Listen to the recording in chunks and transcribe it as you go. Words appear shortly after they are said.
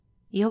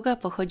Joga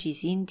pochodzi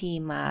z Indii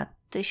i ma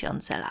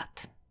tysiące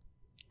lat.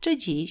 Czy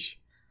dziś,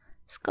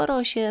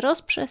 skoro się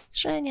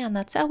rozprzestrzenia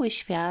na cały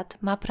świat,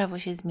 ma prawo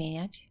się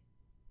zmieniać?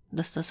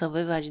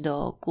 Dostosowywać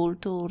do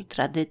kultur,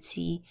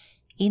 tradycji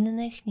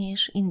innych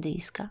niż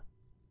indyjska?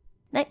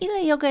 Na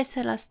ile joga jest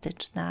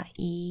elastyczna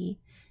i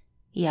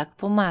jak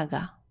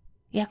pomaga?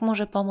 Jak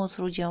może pomóc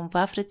ludziom w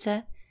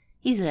Afryce,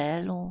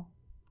 Izraelu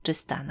czy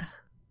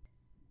Stanach?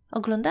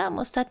 Oglądałam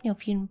ostatnio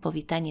film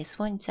Powitanie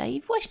Słońca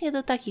i właśnie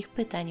do takich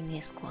pytań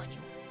mnie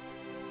skłonił.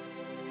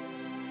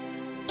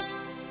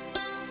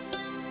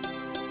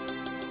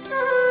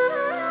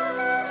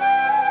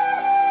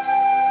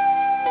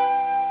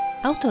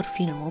 Autor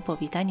filmu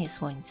Powitanie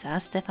Słońca,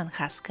 Stefan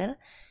Haskell,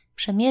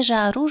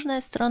 przemierza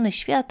różne strony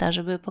świata,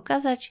 żeby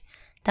pokazać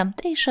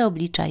tamtejsze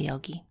oblicza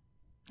jogi,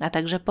 a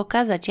także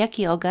pokazać, jak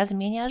joga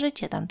zmienia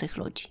życie tamtych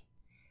ludzi.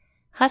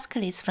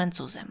 Haskell jest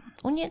Francuzem.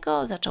 U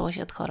niego zaczęło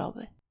się od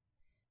choroby.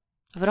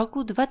 W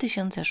roku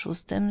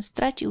 2006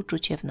 stracił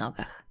czucie w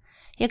nogach.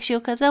 Jak się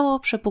okazało,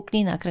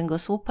 przepuklina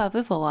kręgosłupa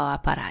wywołała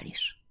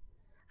paraliż.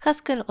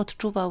 Haskell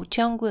odczuwał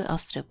ciągły,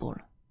 ostry ból.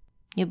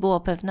 Nie było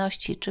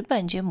pewności, czy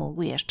będzie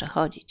mógł jeszcze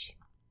chodzić.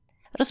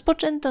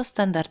 Rozpoczęto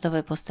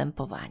standardowe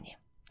postępowanie.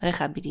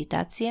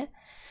 Rehabilitację,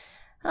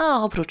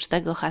 a oprócz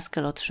tego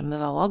Haskell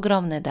otrzymywał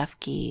ogromne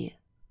dawki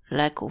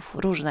leków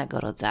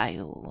różnego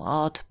rodzaju,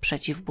 od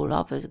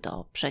przeciwbólowych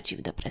do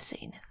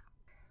przeciwdepresyjnych.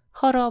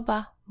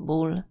 Choroba,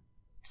 ból,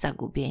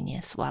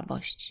 zagubienie,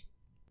 słabość.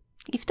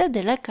 I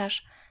wtedy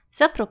lekarz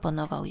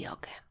zaproponował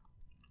jogę.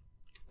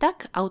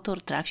 Tak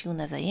autor trafił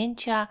na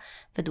zajęcia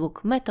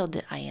według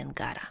metody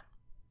Iyengara.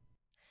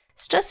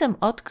 Z czasem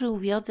odkrył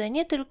w jodze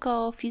nie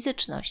tylko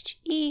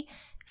fizyczność i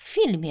w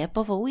filmie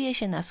powołuje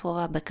się na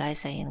słowa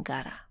BKS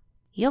Iyengara.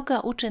 Joga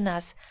uczy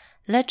nas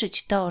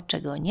leczyć to,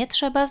 czego nie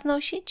trzeba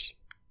znosić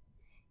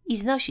i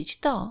znosić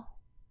to,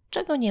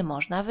 czego nie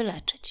można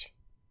wyleczyć.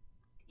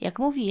 Jak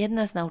mówi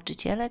jedna z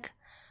nauczycielek,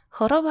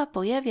 choroba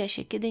pojawia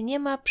się, kiedy nie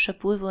ma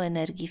przepływu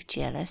energii w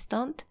ciele,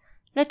 stąd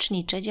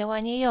lecznicze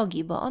działanie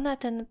jogi, bo ona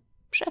ten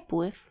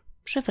przepływ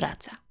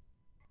przywraca.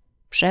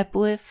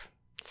 Przepływ,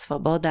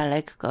 swoboda,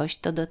 lekkość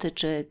to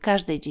dotyczy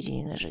każdej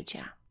dziedziny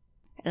życia.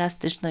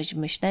 Elastyczność w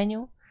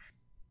myśleniu,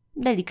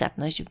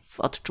 delikatność w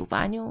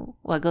odczuwaniu,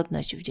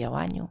 łagodność w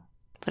działaniu,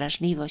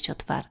 wrażliwość,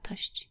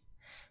 otwartość.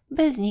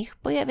 Bez nich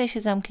pojawia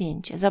się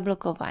zamknięcie,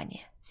 zablokowanie,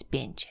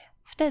 spięcie.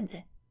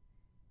 Wtedy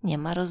nie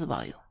ma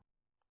rozwoju.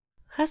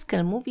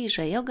 Haskell mówi,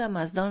 że joga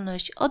ma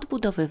zdolność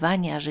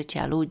odbudowywania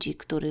życia ludzi,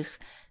 których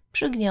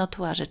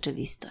przygniotła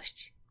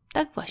rzeczywistość.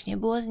 Tak właśnie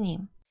było z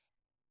nim.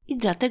 I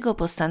dlatego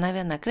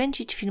postanawia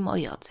nakręcić film o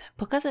jodze,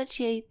 pokazać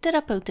jej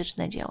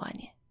terapeutyczne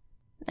działanie.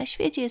 Na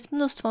świecie jest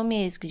mnóstwo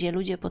miejsc, gdzie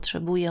ludzie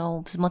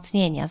potrzebują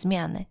wzmocnienia,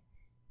 zmiany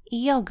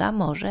i joga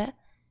może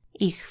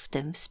ich w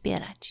tym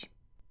wspierać.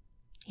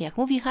 Jak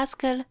mówi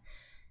Haskell,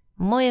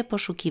 moje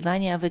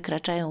poszukiwania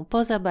wykraczają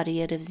poza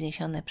bariery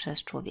wzniesione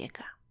przez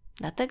człowieka.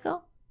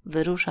 Dlatego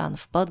wyrusza on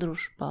w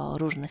podróż po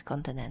różnych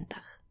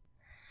kontynentach.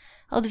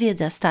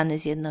 Odwiedza Stany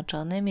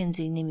Zjednoczone,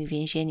 m.in.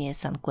 więzienie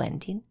San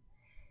Quentin.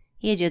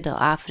 Jedzie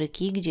do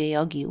Afryki, gdzie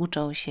jogi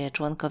uczą się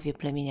członkowie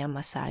plemienia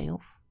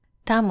Masajów.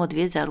 Tam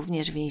odwiedza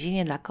również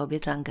więzienie dla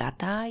kobiet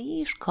Langata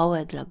i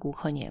szkołę dla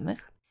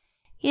głuchoniemych.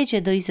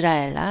 Jedzie do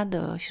Izraela,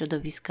 do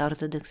środowiska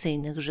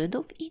ortodoksyjnych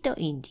Żydów i do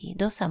Indii,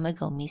 do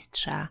samego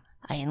mistrza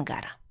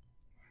Iyengara.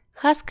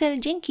 Haskell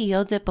dzięki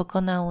jodze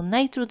pokonał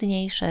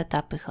najtrudniejsze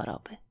etapy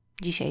choroby.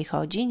 Dzisiaj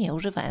chodzi, nie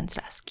używając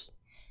laski.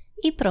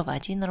 I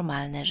prowadzi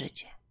normalne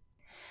życie.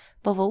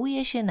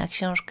 Powołuje się na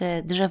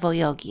książkę Drzewo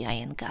jogi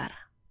Iyengara.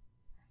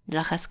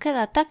 Dla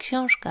Haskella ta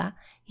książka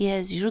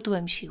jest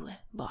źródłem siły,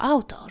 bo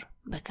autor,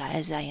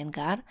 BKS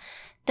Iyengar,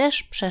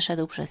 też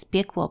przeszedł przez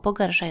piekło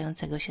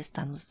pogarszającego się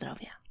stanu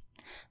zdrowia.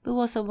 Był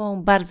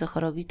osobą bardzo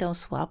chorowitą,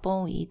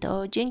 słabą i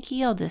to dzięki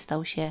jodze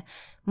stał się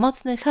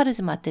mocny,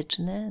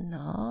 charyzmatyczny,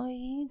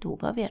 i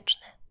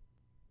długowieczny.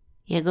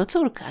 Jego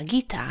córka,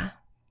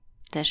 Gita,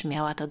 też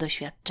miała to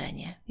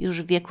doświadczenie.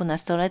 Już w wieku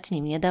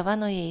nastoletnim nie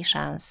dawano jej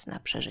szans na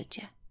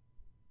przeżycie.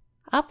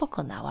 A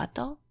pokonała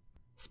to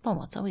z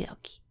pomocą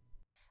jogi.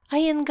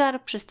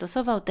 Iyengar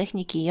przystosował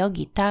techniki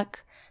jogi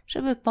tak,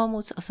 żeby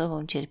pomóc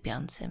osobom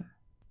cierpiącym.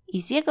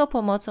 I z jego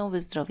pomocą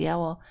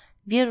wyzdrowiało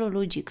wielu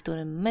ludzi,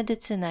 którym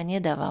medycyna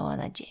nie dawała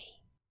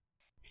nadziei.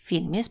 W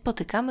filmie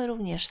spotykamy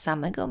również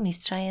samego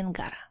mistrza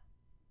Iyengara.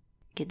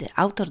 Kiedy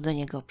autor do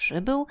niego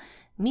przybył,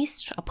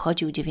 mistrz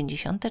obchodził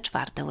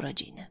 94.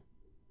 urodziny.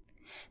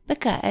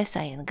 BKS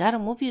Iyengar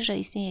mówi, że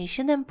istnieje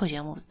 7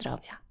 poziomów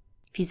zdrowia.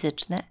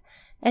 Fizyczne,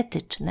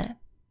 etyczne,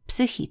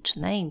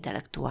 psychiczne,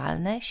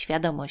 intelektualne,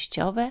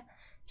 świadomościowe,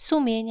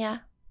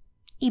 sumienia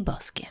i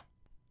boskie.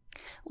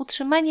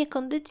 Utrzymanie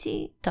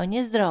kondycji to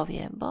nie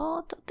zdrowie,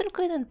 bo to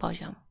tylko jeden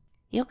poziom.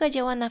 Joga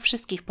działa na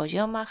wszystkich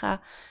poziomach, a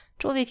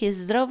człowiek jest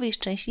zdrowy i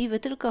szczęśliwy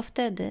tylko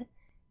wtedy,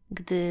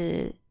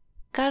 gdy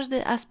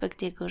każdy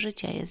aspekt jego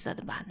życia jest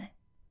zadbany.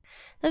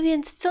 No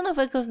więc co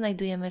nowego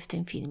znajdujemy w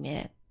tym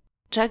filmie?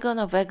 Czego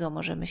nowego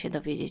możemy się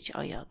dowiedzieć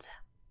o jodze?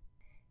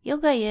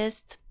 Joga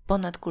jest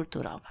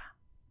ponadkulturowa.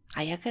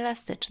 A jak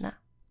elastyczna?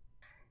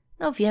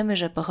 No wiemy,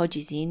 że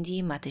pochodzi z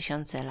Indii, ma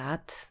tysiące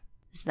lat.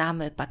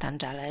 Znamy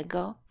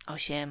Patanjalego,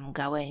 8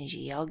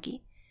 gałęzi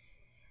jogi.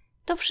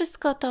 To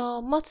wszystko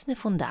to mocny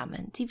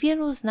fundament i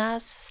wielu z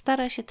nas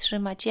stara się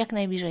trzymać jak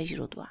najbliżej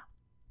źródła.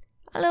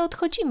 Ale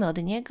odchodzimy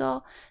od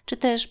niego, czy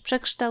też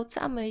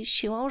przekształcamy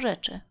siłą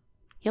rzeczy.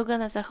 Joga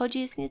na zachodzie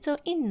jest nieco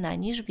inna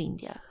niż w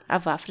Indiach, a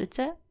w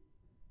Afryce?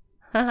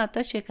 Haha,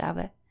 to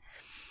ciekawe,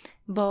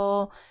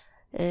 bo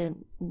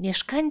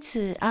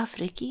mieszkańcy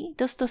Afryki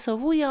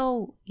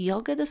dostosowują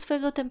jogę do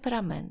swojego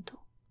temperamentu.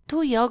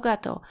 Tu joga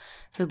to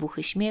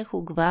wybuchy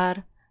śmiechu,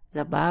 gwar,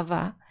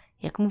 zabawa.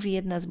 Jak mówi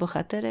jedna z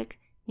bohaterek,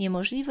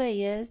 niemożliwe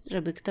jest,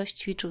 żeby ktoś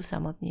ćwiczył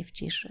samotnie w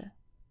ciszy.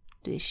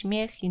 Tu jest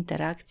śmiech,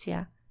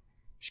 interakcja,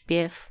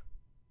 śpiew,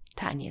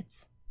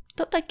 taniec.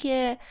 To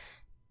takie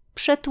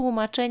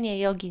przetłumaczenie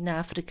jogi na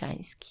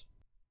afrykański.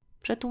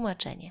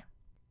 Przetłumaczenie.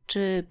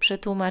 Czy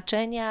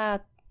przetłumaczenia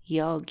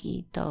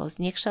jogi to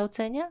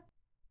zniekształcenia?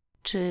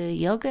 Czy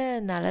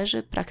jogę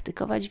należy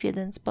praktykować w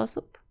jeden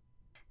sposób?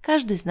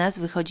 Każdy z nas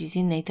wychodzi z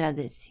innej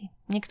tradycji.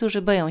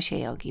 Niektórzy boją się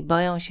jogi,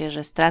 boją się,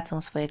 że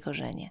stracą swoje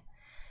korzenie.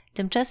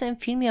 Tymczasem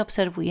w filmie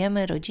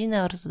obserwujemy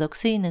rodzinę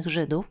ortodoksyjnych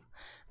Żydów,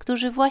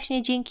 którzy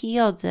właśnie dzięki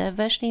jodze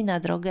weszli na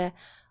drogę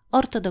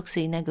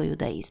ortodoksyjnego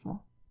judaizmu.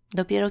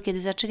 Dopiero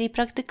kiedy zaczęli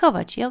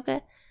praktykować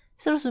jogę,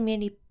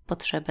 zrozumieli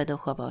potrzebę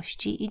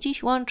duchowości i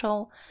dziś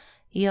łączą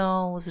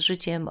ją z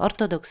życiem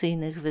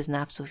ortodoksyjnych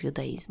wyznawców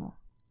judaizmu.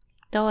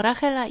 To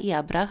Rachela i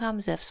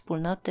Abraham ze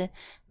wspólnoty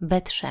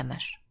Bet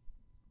Szemesz.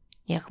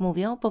 Jak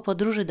mówią, po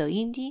podróży do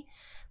Indii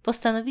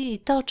postanowili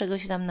to, czego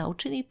się tam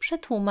nauczyli,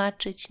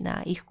 przetłumaczyć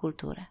na ich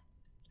kulturę.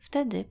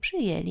 Wtedy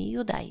przyjęli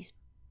judaizm.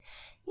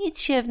 Nic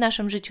się w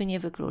naszym życiu nie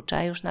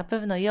wyklucza, już na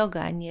pewno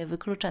joga nie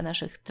wyklucza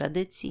naszych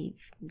tradycji,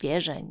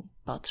 wierzeń,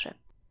 potrzeb.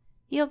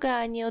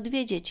 Joga nie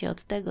odwiedzie cię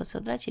od tego,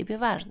 co dla ciebie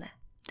ważne.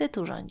 Ty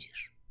tu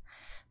rządzisz.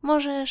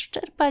 Możesz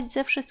czerpać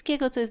ze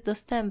wszystkiego, co jest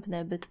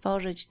dostępne, by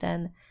tworzyć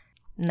ten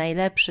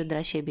najlepszy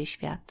dla siebie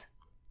świat.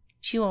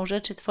 Siłą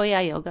rzeczy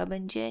twoja joga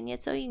będzie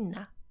nieco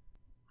inna.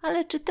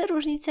 Ale czy te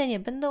różnice nie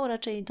będą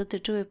raczej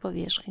dotyczyły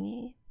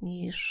powierzchni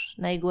niż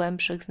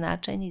najgłębszych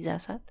znaczeń i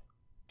zasad?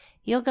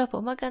 Joga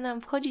pomaga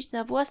nam wchodzić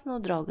na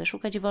własną drogę,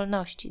 szukać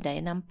wolności,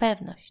 daje nam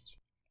pewność.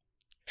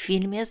 W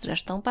filmie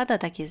zresztą pada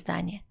takie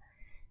zdanie.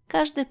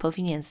 Każdy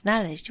powinien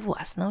znaleźć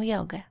własną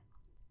jogę.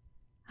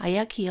 A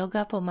jak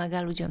joga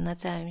pomaga ludziom na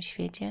całym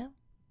świecie?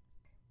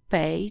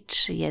 Paige,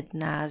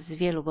 jedna z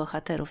wielu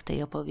bohaterów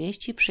tej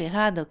opowieści,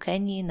 przyjechała do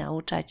Kenii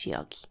nauczać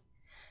jogi.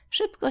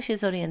 Szybko się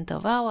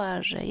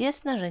zorientowała, że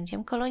jest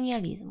narzędziem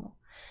kolonializmu.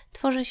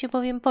 Tworzy się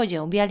bowiem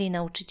podział: biali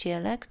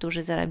nauczyciele,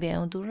 którzy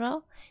zarabiają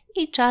dużo,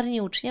 i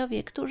czarni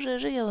uczniowie, którzy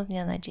żyją z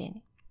dnia na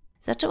dzień.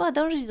 Zaczęła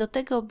dążyć do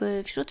tego,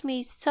 by wśród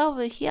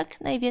miejscowych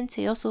jak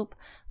najwięcej osób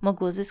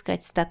mogło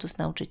zyskać status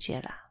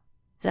nauczyciela.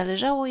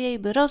 Zależało jej,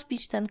 by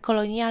rozbić ten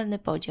kolonialny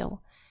podział.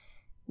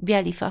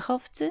 Biali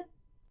fachowcy,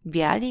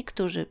 biali,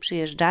 którzy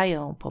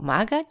przyjeżdżają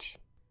pomagać,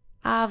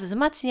 a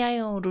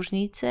wzmacniają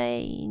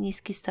różnice i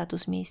niski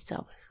status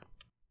miejscowych.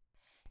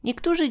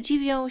 Niektórzy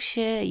dziwią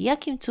się,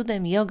 jakim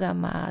cudem joga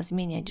ma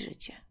zmieniać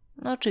życie.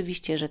 No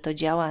oczywiście, że to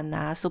działa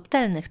na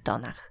subtelnych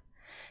tonach.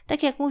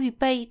 Tak jak mówi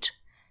Paige,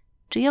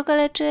 czy joga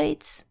leczy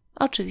AIDS?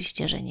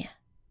 Oczywiście, że nie.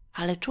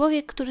 Ale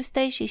człowiek, który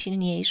staje się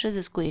silniejszy,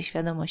 zyskuje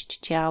świadomość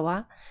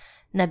ciała,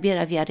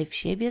 nabiera wiary w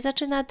siebie,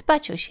 zaczyna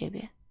dbać o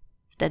siebie.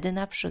 Wtedy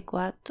na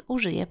przykład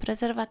użyje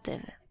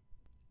prezerwatywy.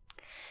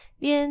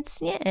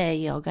 Więc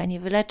nie, joga nie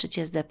wyleczy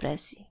cię z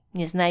depresji,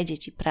 nie znajdzie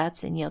ci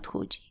pracy, nie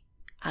odchudzi.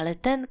 Ale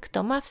ten,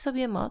 kto ma w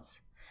sobie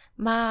moc,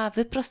 ma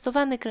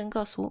wyprostowany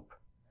kręgosłup,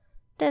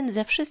 ten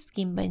ze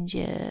wszystkim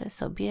będzie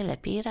sobie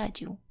lepiej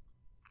radził.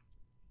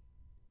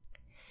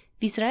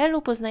 W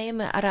Izraelu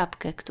poznajemy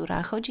Arabkę,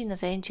 która chodzi na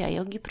zajęcia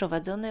jogi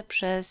prowadzone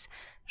przez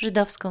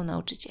żydowską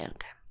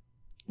nauczycielkę.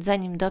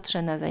 Zanim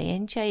dotrze na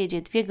zajęcia,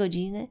 jedzie 2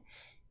 godziny,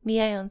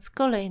 mijając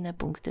kolejne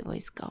punkty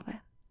wojskowe.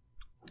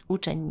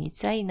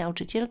 Uczennica i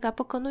nauczycielka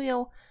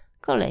pokonują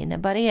kolejne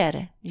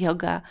bariery.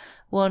 Joga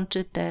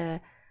łączy te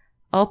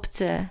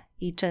obce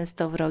i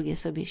często wrogie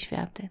sobie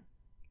światy.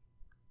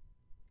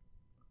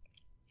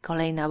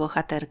 Kolejna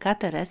bohaterka,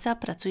 Teresa,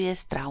 pracuje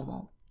z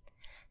traumą.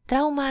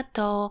 Trauma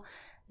to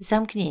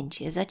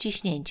zamknięcie,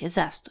 zaciśnięcie,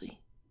 zastój.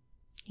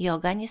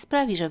 Joga nie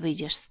sprawi, że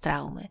wyjdziesz z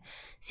traumy.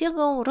 Z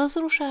jogą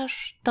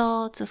rozruszasz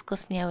to, co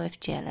skostniałe w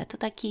ciele. To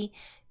taki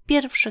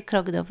pierwszy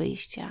krok do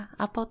wyjścia,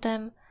 a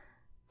potem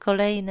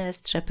kolejne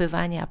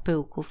strzepywania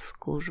pyłków w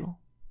kurzu.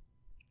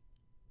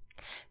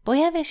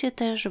 Pojawia się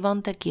też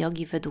wątek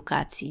jogi w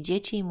edukacji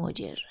dzieci i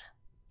młodzieży.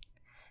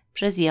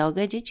 Przez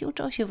jogę dzieci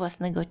uczą się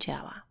własnego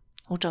ciała.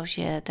 Uczą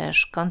się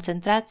też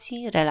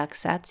koncentracji,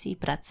 relaksacji,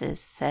 pracy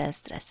ze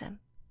stresem.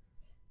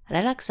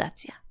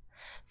 Relaksacja.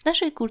 W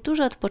naszej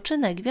kulturze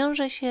odpoczynek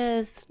wiąże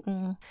się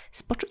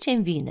z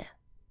poczuciem winy.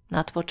 Na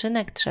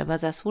odpoczynek trzeba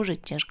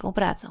zasłużyć ciężką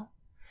pracą.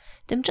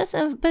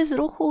 Tymczasem w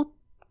bezruchu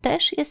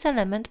też jest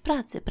element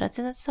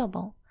pracy nad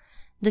sobą,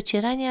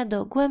 docierania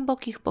do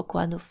głębokich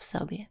pokładów w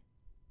sobie.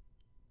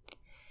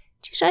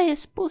 Cisza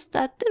jest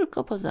pusta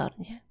tylko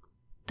pozornie.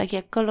 Tak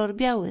jak kolor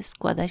biały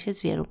składa się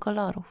z wielu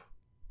kolorów.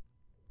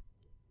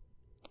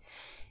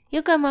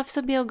 Joga ma w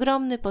sobie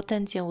ogromny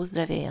potencjał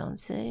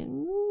uzdrawiający,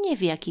 nie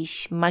w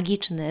jakiś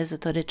magiczny,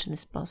 ezoteryczny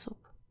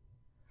sposób.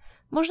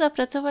 Można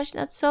pracować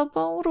nad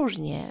sobą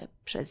różnie,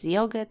 przez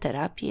jogę,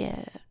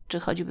 terapię czy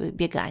choćby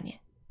bieganie.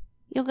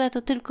 Joga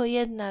to tylko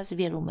jedna z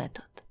wielu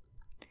metod.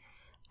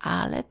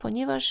 Ale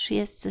ponieważ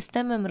jest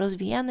systemem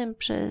rozwijanym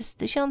przez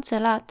tysiące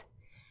lat,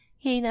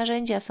 jej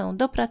narzędzia są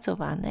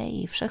dopracowane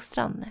i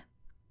wszechstronne.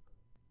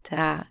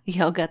 Ta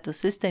joga to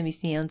system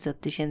istniejący od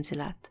tysięcy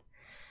lat.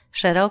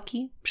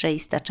 Szeroki,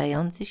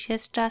 przeistaczający się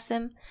z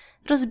czasem,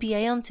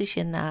 rozbijający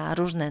się na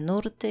różne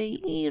nurty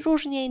i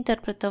różnie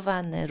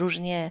interpretowany,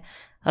 różnie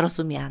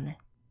rozumiany.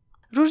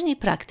 Różni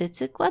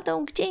praktycy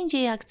kładą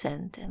gdzieindziej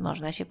akcenty,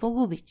 można się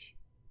pogubić.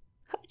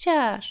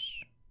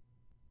 Chociaż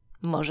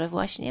może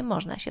właśnie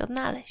można się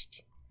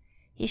odnaleźć.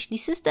 Jeśli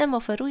system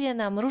oferuje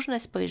nam różne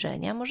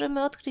spojrzenia,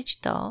 możemy odkryć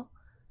to,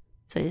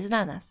 co jest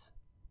dla nas.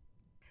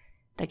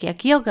 Tak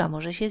jak joga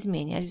może się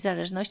zmieniać w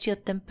zależności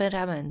od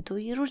temperamentu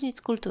i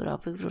różnic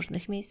kulturowych w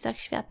różnych miejscach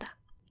świata.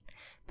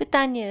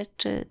 Pytanie,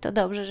 czy to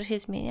dobrze, że się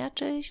zmienia,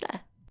 czy źle?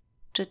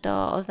 Czy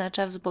to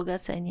oznacza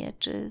wzbogacenie,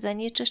 czy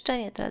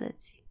zanieczyszczenie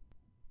tradycji?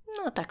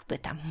 No tak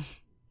pytam.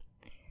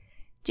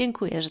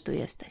 Dziękuję, że tu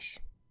jesteś.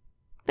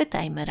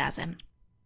 Pytajmy razem.